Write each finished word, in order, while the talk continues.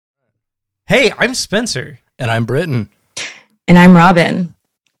Hey, I'm Spencer. And I'm Britton. And I'm Robin.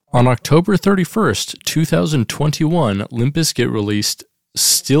 On October 31st, 2021, Limp Bizkit released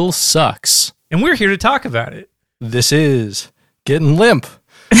Still Sucks. And we're here to talk about it. This is Getting Limp.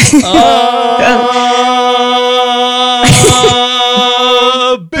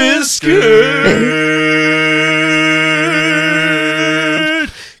 Bizkit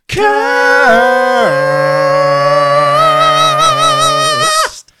Cast.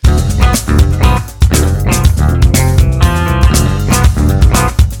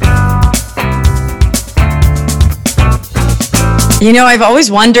 You know, I've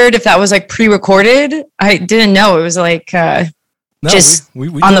always wondered if that was like pre-recorded. I didn't know it was like No, we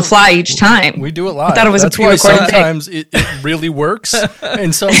on do the it- fly each time. We do it live. I thought it was That's a why pre-recorded thing. sometimes it really works,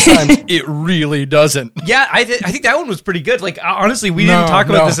 and sometimes it really doesn't. Yeah, I think that one was pretty good. Like, honestly, we didn't No, talk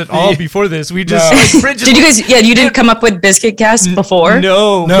about no. this at all before this. We just, No. like, Brit just Did you guys? Yeah, you didn't come up with Biscuit Cast before.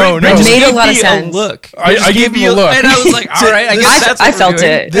 No, No, Brit no. just Made a gave lot of me sense. Look. I Just gave me you a look. And I was like, all right, I guess that's what I we're felt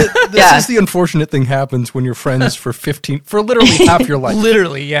doing. it. This Yeah. is the unfortunate thing happens when you're friends for literally half your life.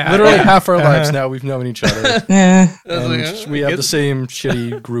 Literally, yeah. Literally Yeah. half our lives now we've known each other. Yeah. And we have the same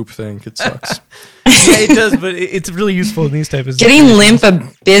shitty group thing. It sucks. Yeah, it does, but it's really useful in these types of Getting situations. Limp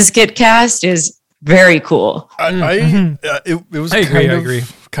a Biscuit Cast is very cool. It was I agree, kind I of, agree.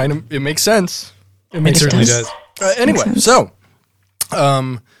 kind of, it makes sense. It certainly does. does. Anyway, sense. so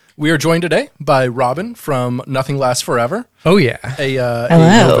we are joined today by Robin from Nothing Lasts Forever, Oh, yeah. a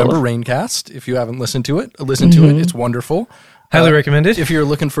Hello. November Raincast. If you haven't listened to it, listen to it. It's wonderful. Highly recommended. If you're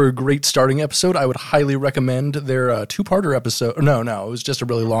looking for a great starting episode, I would highly recommend their two-parter episode. No, it was just a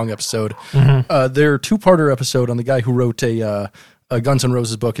really long episode. Their two-parter episode on the guy who wrote a Guns N'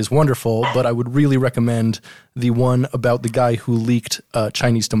 Roses book is wonderful, but I would really recommend the one about the guy who leaked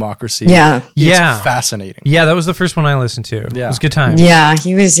Chinese Democracy. Yeah. It's Yeah. fascinating. Yeah, that was the first one I listened to. Yeah. It was a good time. Yeah,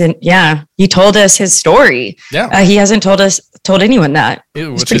 he was in. Yeah, he told us his story. Yeah. He hasn't told anyone that.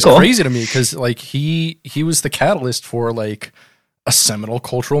 Which pretty is cool. crazy to me because like he was the catalyst for like a seminal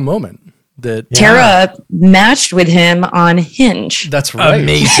cultural moment that Tara matched with him on Hinge. that's right.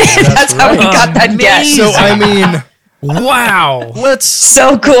 Amazing. That's how we got that guess. So I mean, Wow. let's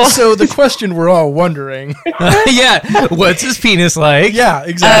So cool. So the question we're all wondering. Yeah. What's his penis like? Yeah,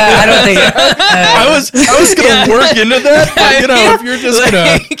 exactly. I don't think. I was gonna work into that, but you know, if you're just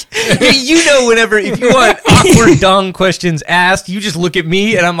gonna You know, whenever if you want awkward dong questions asked, you just look at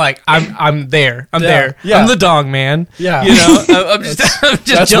me and I'm like, I'm there. I'm Yeah, there. yeah. I'm the dong man. Yeah. You know, I'm just that's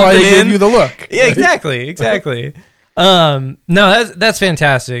why I jumping gave in. you the look. Yeah, exactly. No, that's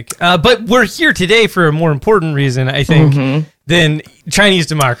fantastic. But we're here today for a more important reason, I think, than Chinese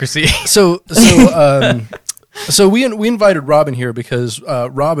democracy. So we invited Robin here because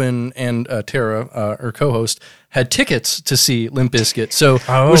Robin and Tara, our co-host, had tickets to see Limp Bizkit. So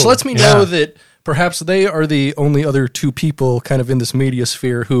which lets me know that perhaps they are the only other two people kind of in this media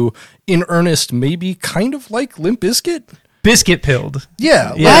sphere who, in earnest, maybe kind of like Limp Bizkit. Biscuit pilled.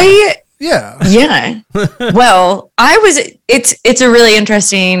 Yeah. I Yeah. yeah. Well, it's a really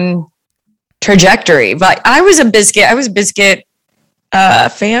interesting trajectory. But I was a Biscuit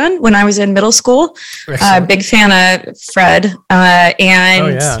fan when I was in middle school. Excellent. Big fan of Fred.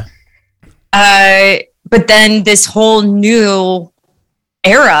 And Oh yeah. but then this whole new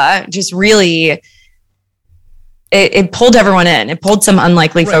era just really it pulled everyone in. It pulled some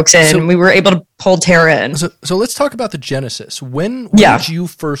unlikely folks in. So- We were able to pull Tara in. So let's talk about the genesis. When Yeah. did you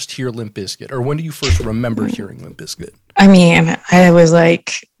first hear Limp Bizkit, or when do you first remember hearing Limp Bizkit? I mean, I was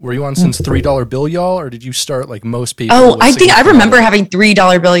like, Were you on since $3 Bill Y'all, or did you start like most people? oh, with I think I Significant remember Other? having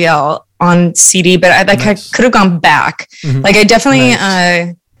 $3 Bill Y'all on CD, but I Nice. could have gone back. Mhm. Like I definitely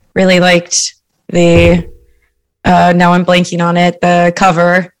Nice. really liked the now I'm blanking on it, the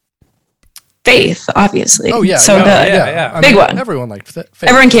cover. Faith, obviously. Oh yeah, so yeah, good. yeah. I Big mean, one. Everyone liked that.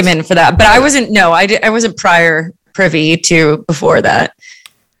 Everyone came in for that, but I wasn't. No, I wasn't prior privy to before that.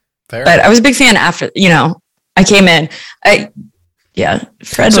 Fair. But I was a big fan after. You know, I came in.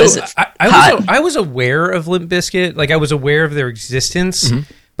 Fred was. I was aware of Limp Bizkit, like I was aware of their existence,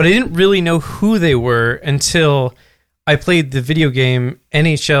 but I didn't really know who they were until I played the video game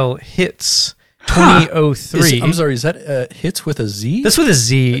NHL Hits 2003. I'm sorry, is that Hits with a Z? That's with a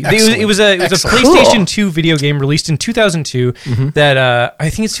Z. Excellent. It was a Excellent. PlayStation Cool. 2 video game released in 2002. That I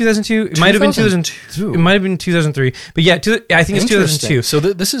think it's 2002. It might have been 2002. It might have been 2003. But yeah, I think it's 2002. So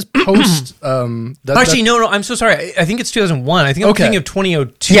this is post. Actually, no. I'm so sorry. I think it's 2001. I think I'm Okay. thinking of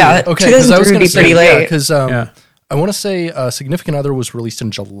 2002. Yeah, Okay, because I was 2003 going would to be pretty say late. because Yeah. I want to say Significant Other was released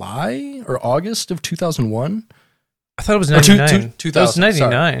in July or August of 2001. I thought it was Or 99. 2000, That was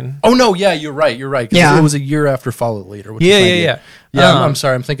 99. Oh no, yeah, you're right. Because Yeah. it was a year after Follow It Later. Which Yeah, is yeah, 98. Yeah, I'm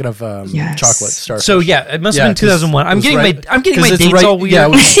sorry. I'm thinking of Yes. Chocolate Starfish. So yeah, it must have been 2001. I'm getting right, my 'cause it's dates right, all weird. Yeah,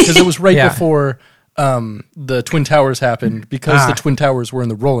 because it was right Yeah. before the Twin Towers happened, because the Twin Towers were in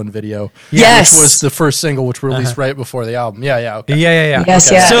the Roland video. Yes. Which was the first single, which released right before the album. Yeah, okay. Yeah. Yes,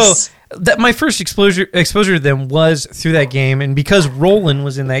 Okay. yes. So that my first exposure to them was through that game, and because Roland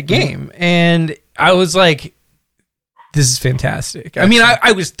was in that game, and I was like, "This is fantastic." I mean,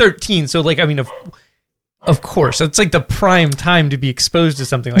 I was 13, so like, I mean, of course, it's like the prime time to be exposed to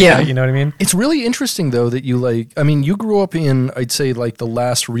something like that. You know what I mean? It's really interesting, though, that you grew up in, I'd say, like the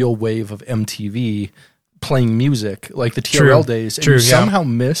last real wave of MTV playing music, like the TRL days, and you somehow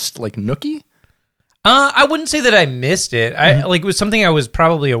missed like Nookie. I wouldn't say that I missed it. I like, it was something I was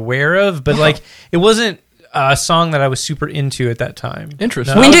probably aware of, but like, it wasn't a song that I was super into at that time.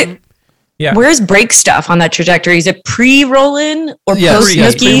 Interesting. No, When did yeah. Where's Break Stuff on that trajectory? Is it pre-Rollin' or Yes, post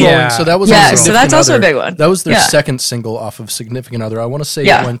yes, Nookie? pre-Rolling. Yeah. So that was Yeah, on so Significant that's also Other. a big one. That was their Yeah. second single off of Significant Other. I want to say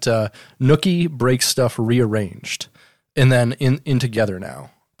Yeah. it went Nookie, Break Stuff, Rearranged, and then in Together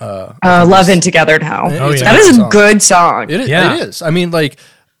Now. Love and Together Now. It's yeah. That is a song. good song. It is. Yeah. It is. I mean, like,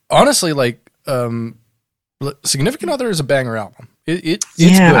 honestly, like, Significant Other is a banger album. It's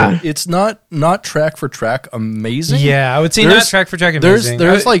Yeah. good. It's not track for track amazing. Yeah, I would say There's- not track for track There's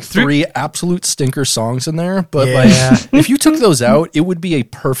amazing. like three absolute stinker songs in there, but Yeah. like if you took those out, it would be a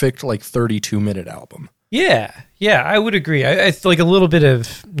perfect like 32-minute album. Yeah, I would agree. I like a little bit of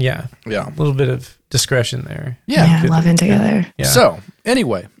Yeah. a little bit of discretion there. Yeah, Love and Together. Yeah. So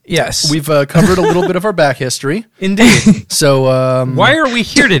anyway, yes, we've covered a little bit of our back history. indeed. So Why are we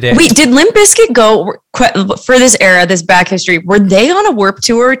here today? Wait, did Limp Bizkit go for this era, this back history? Were they on a Warp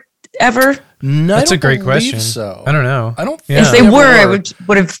Tour ever? no, That's I a don't great believe question. So I don't know. I don't. Yeah. Think If they ever were, I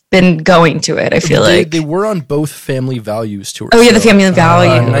would have been going to it. I feel They, like. they were on both Family Values tours. Oh yeah, the so, Family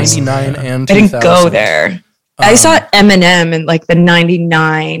Values. 99 and I 2000. didn't go there. I saw Eminem in like the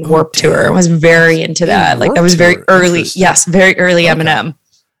 '99 Warp Tour. I was very into that. Like that was very Warped Tour. early. Interesting. Yes, very early Eminem.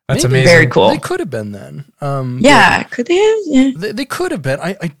 That's Maybe. amazing. Very cool. They could have been then. Yeah, could they have? Yeah. They could have been.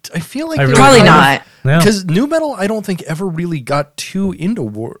 I feel like I they really were Probably kind of- not. No. Because new metal, I don't think ever really got too into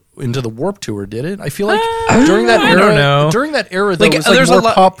the Warp Tour, did it? I feel like during that I era, don't know. during that era, though, Like, it was like there's a more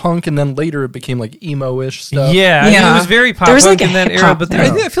lot- pop punk, and then later it became like emo-ish stuff. Yeah, I mean, Yeah. it was very pop There was, punk like, in a that era, hip-hop but there.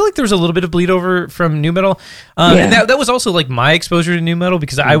 I feel like there was a little bit of bleed over from new metal. Yeah. And that was also like my exposure to new metal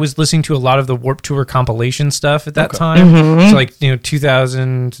because I was listening to a lot of the Warp Tour compilation stuff at that time. Mm-hmm. So like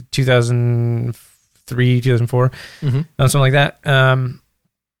 2000, 2003, 2004, something like that.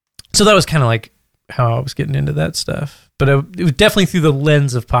 So that was kind of like how I was getting into that stuff. But it was definitely through the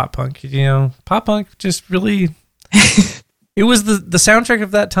lens of pop punk. Pop punk just really. It was the soundtrack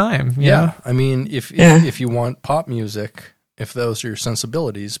of that time. you know? I mean, Yeah. if you want pop music, if those are your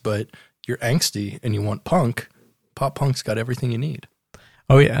sensibilities, but you're angsty and you want punk, pop punk's got everything you need.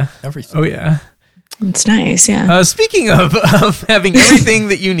 Oh yeah. Everything. Oh yeah. It's nice. Yeah. Speaking of having everything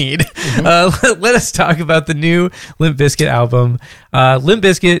that you need, let us talk about the new Limp Bizkit album. Limp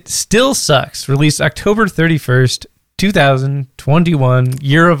Bizkit Still Sucks, released October 31st, 2021,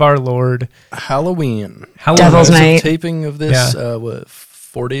 year of our Lord. Halloween. Devil's As of Night. taping of this, Yeah.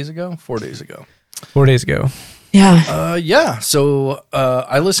 4 days ago? 4 days ago. 4 days ago. Yeah. Yeah. So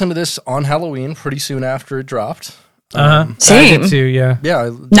I listened to this on Halloween pretty soon after it dropped. I Same. did too, yeah. Yeah.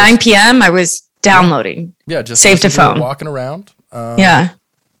 9 p.m. I was downloading. Yeah. Just Saved to listened it phone. walking around. Yeah.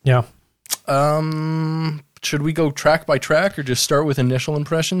 Yeah. Should we go track by track or just start with initial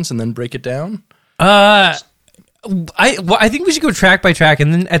impressions and then break it down? I think we should go track by track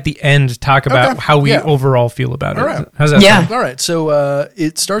and then at the end talk about Okay. how we Yeah. overall feel about it. All right. How's that Yeah. sound? All right. So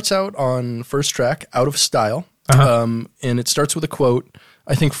it starts out on first track, Out of Style. And it starts with a quote,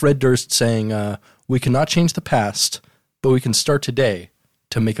 I think Fred Durst saying, we cannot change the past, but we can start today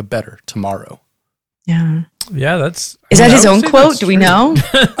to make a better tomorrow. Yeah. Yeah, that's... Is that I his would own say quote? that's Do we true. know?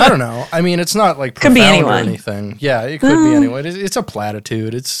 I don't know. I mean, it's not like Could be profound or anyone. anything. Yeah, it could be anyone. It's a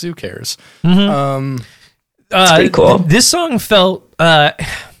platitude. It's who cares? pretty cool. This song felt...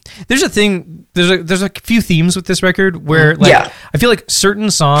 there's a thing... There's a few themes with this record where like Yeah. I feel like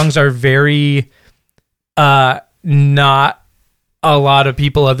certain songs are very... not a lot of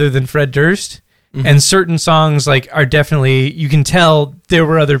people other than Fred Durst. And certain songs like are definitely, you can tell there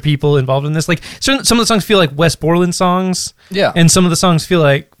were other people involved in this. Like some of the songs feel like Wes Borland songs. Yeah. And some of the songs feel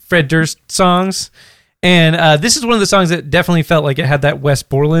like Fred Durst songs. And this is one of the songs that definitely felt like it had that Wes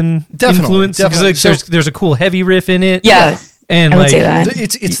Borland Definitely, influence. 'Cause, definitely. like, there's a cool heavy riff in it. Yeah. And I would like, say that.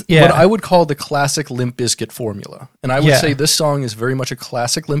 It's Yeah. what I would call the classic Limp Bizkit formula. And I would Yeah. say this song is very much a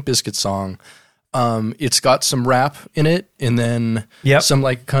classic Limp Bizkit song. It's got some rap in it and then Yep. some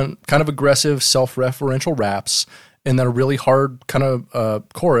like kind of aggressive self-referential raps. and then a really hard kind of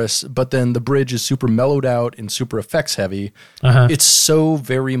chorus, but then the bridge is super mellowed out and super effects heavy. It's so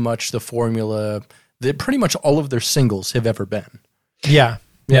very much the formula that pretty much all of their singles have ever been. Yeah.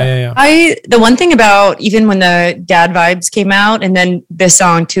 The one thing about even when the Dad Vibes came out and then this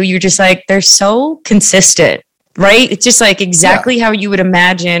song too, you're just like, they're so consistent, right? It's just like exactly how you would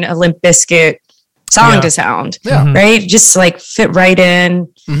imagine a Limp Bizkit song to sound, right? Just like fit right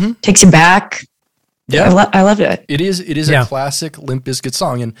in, takes you back. Yeah, I loved it. It is a classic Limp Bizkit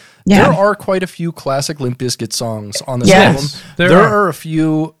song, and there are quite a few classic Limp Bizkit songs on this album. There are a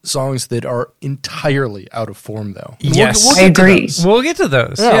few songs that are entirely out of form, though. Yes, I agree. We'll get to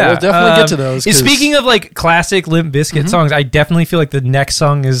those. Yeah, we'll definitely get to those. Speaking of like classic Limp Bizkit songs, I definitely feel like the next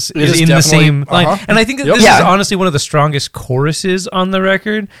song is in the same line, and I think that this is honestly one of the strongest choruses on the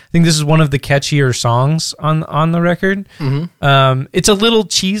record. I think this is one of the catchier songs on the record. It's a little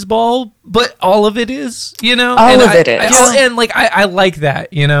cheeseball, but all of it is, you know, all of it is, and like I like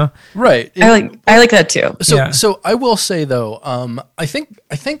that, you know, right? I like that too. So I will say though, I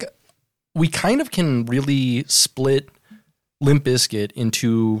think we kind of can really split Limp Bizkit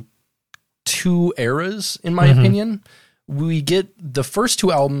into two eras, in my opinion. We get the first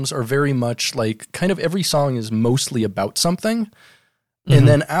two albums are very much like kind of every song is mostly about something. And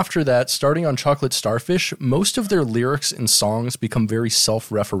then after that, starting on Chocolate Starfish, most of their lyrics and songs become very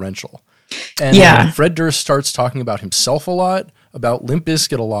self-referential. And Fred Durst starts talking about himself a lot, about Limp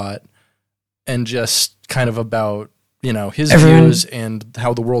Bizkit a lot, and just kind of about, you know, his views and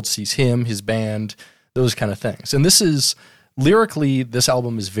how the world sees him, his band, those kind of things. And this is, lyrically, this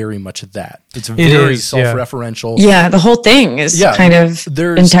album is very much that. It's very self-referential. Yeah, the whole thing is kind of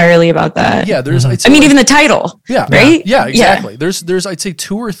entirely about that. Yeah, there's, I mean, even the title. Yeah. Right? Yeah, exactly. Yeah. There's, I'd say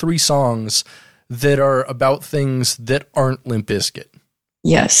 2 or 3 songs that are about things that aren't Limp Bizkit.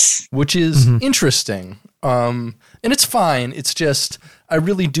 Yes. Which is interesting. And it's fine. It's just, I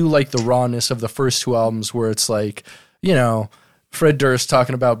really do like the rawness of the first 2 albums where it's like, you know, Fred Durst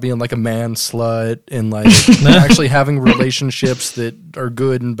talking about being like a man slut and like actually having relationships that are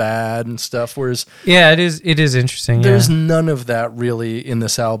good and bad and stuff. Whereas it is interesting. There's none of that really in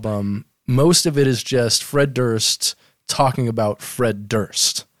this album. Most of it is just Fred Durst talking about Fred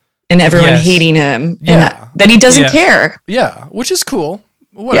Durst. And everyone hating him. Yeah. And that he doesn't care. Yeah. Which is cool.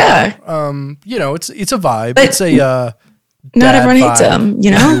 Whatever. Yeah. You know, it's a vibe. But it's a not everyone hates him, you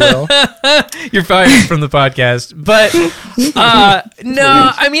know? You're fired from the podcast. But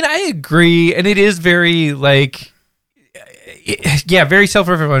no, I mean, I agree. And it is very like, very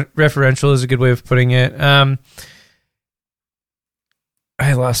self-referential is a good way of putting it.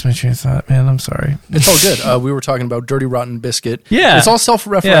 I lost my train of thought, man. I'm sorry. It's all good. We were talking about Dirty Rotten Biscuit. Yeah. It's all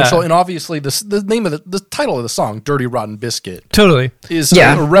self-referential, and obviously the name of the title of the song, Dirty Rotten Biscuit, totally is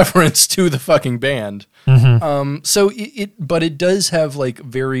a reference to the fucking band. So but it does have like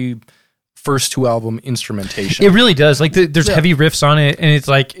very first 2 album instrumentation. It really does. Like there's heavy riffs on it, and it's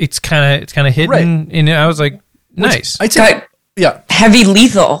like it's kind of hidden. Right. And I was like, nice. I'd say, heavy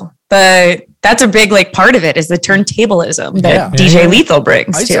Lethal, but that's a big like part of it is the turntablism that DJ Lethal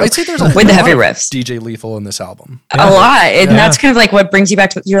brings I'd say there's a with the heavy riffs. DJ Lethal in this album. A lot. And that's kind of like what brings you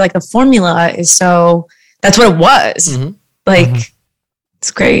back to, you're like, the formula is so, that's what it was. Like, it's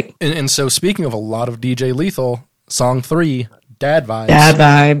great. And so speaking of a lot of DJ Lethal, song 3, Dad Vibes. Dad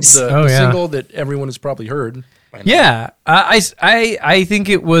Vibes. The single that everyone has probably heard. Yeah. I think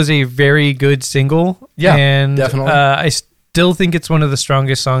it was a very good single. Yeah, and definitely. I still think it's one of the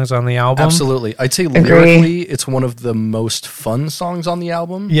strongest songs on the album. Absolutely. I'd say lyrically, it's one of the most fun songs on the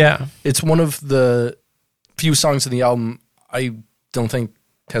album. Yeah. It's one of the few songs in the album I don't think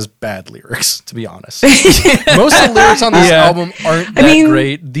has bad lyrics, to be honest. Most of the lyrics on this album aren't that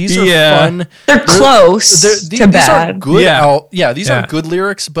great. These are fun. They're close to bad. These are good. These are good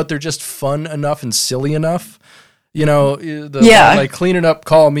lyrics, but they're just fun enough and silly enough. You know, like cleaning up,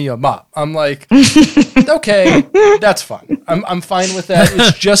 call me a mop. I'm like, okay, that's fine. I'm fine with that.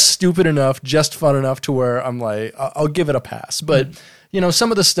 It's just stupid enough, just fun enough to where I'm like, I'll give it a pass. But you know,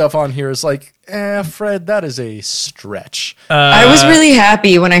 some of the stuff on here is like, Fred, that is a stretch. I was really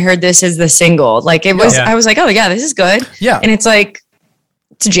happy when I heard this as the single. Like it was, I was like, oh yeah, this is good. Yeah, and it's like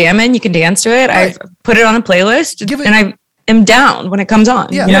it's jamming. You can dance to it. Right. I put it on a playlist, and I am down when it comes on.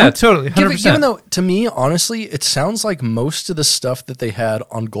 Yeah, totally, 100%. Even though, to me, honestly, it sounds like most of the stuff that they had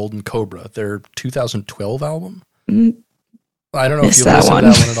on Golden Cobra, their 2012 album. I don't know if you listened to that one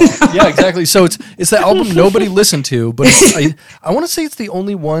at all. Yeah, exactly. So it's the album nobody listened to, but I want to say it's the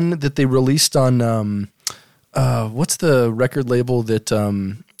only one that they released on what's the record label that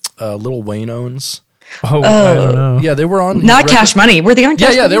Lil Wayne owns? I don't know. Yeah, they were on not Cash Money. Were they on Cash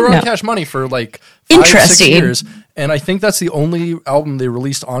Money? Yeah, they were on Cash Money for like Interesting. 5-6 years. And I think that's the only album they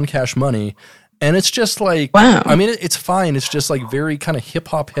released on Cash Money. And it's just like, wow. I mean, it's fine. It's just like very kind of hip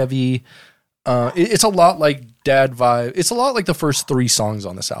hop heavy. It's a lot like Dad Vibe. It's a lot like the first 3 songs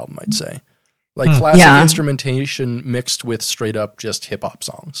on this album, I'd say. Like classic instrumentation mixed with straight up just hip hop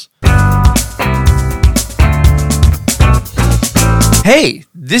songs. Hey,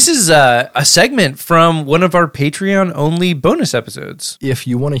 this is a segment from one of our Patreon-only bonus episodes. If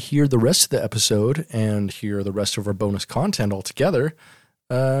you want to hear the rest of the episode and hear the rest of our bonus content altogether,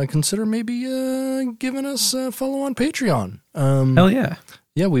 consider maybe giving us a follow on Patreon. Hell yeah.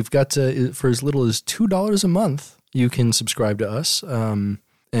 Yeah, we've got, for as little as $2 a month, you can subscribe to us.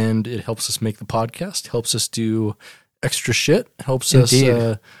 And it helps us make the podcast, helps us do extra shit, helps us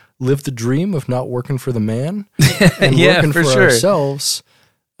live the dream of not working for the man and working for ourselves,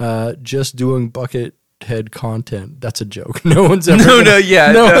 just doing Buckethead content. That's a joke. No one's ever. No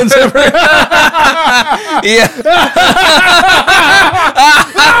one's ever.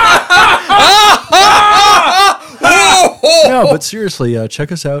 No, but seriously,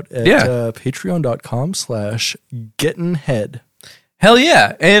 check us out at patreon.com/gettinhead. Hell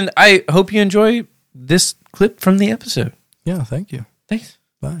yeah. And I hope you enjoy this clip from the episode. Yeah, thank you. Thanks.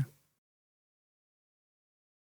 Bye.